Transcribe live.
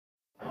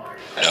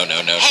No,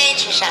 no, no. Hey,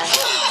 Trisha.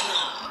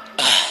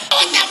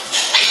 What the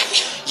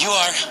fuck? You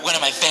are one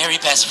of my very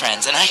best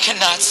friends, and I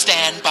cannot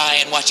stand by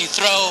and watch you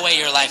throw away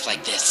your life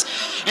like this.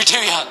 You're too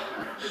young.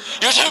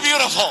 You're too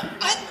beautiful.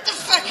 What the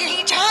fuck are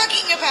you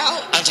talking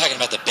about? I'm talking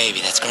about the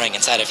baby that's growing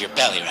inside of your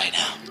belly right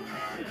now.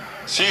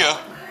 See ya.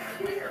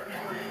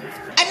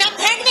 I'm not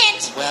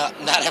pregnant. Well,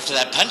 not after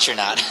that punch, you're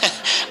not.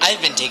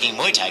 I've been taking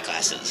Muay Thai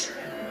classes.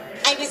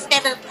 I was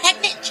never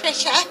pregnant,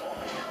 Trisha.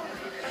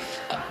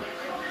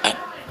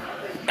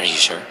 Are you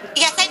sure?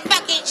 Yes, I'm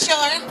fucking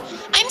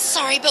sure. I'm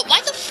sorry, but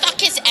why the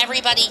fuck is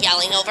everybody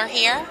yelling over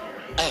here?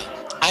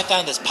 Oh, I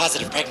found this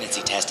positive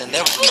pregnancy test, and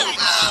there was...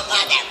 Oh,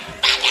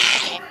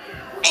 motherfucker!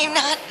 I'm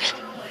not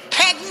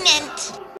pregnant.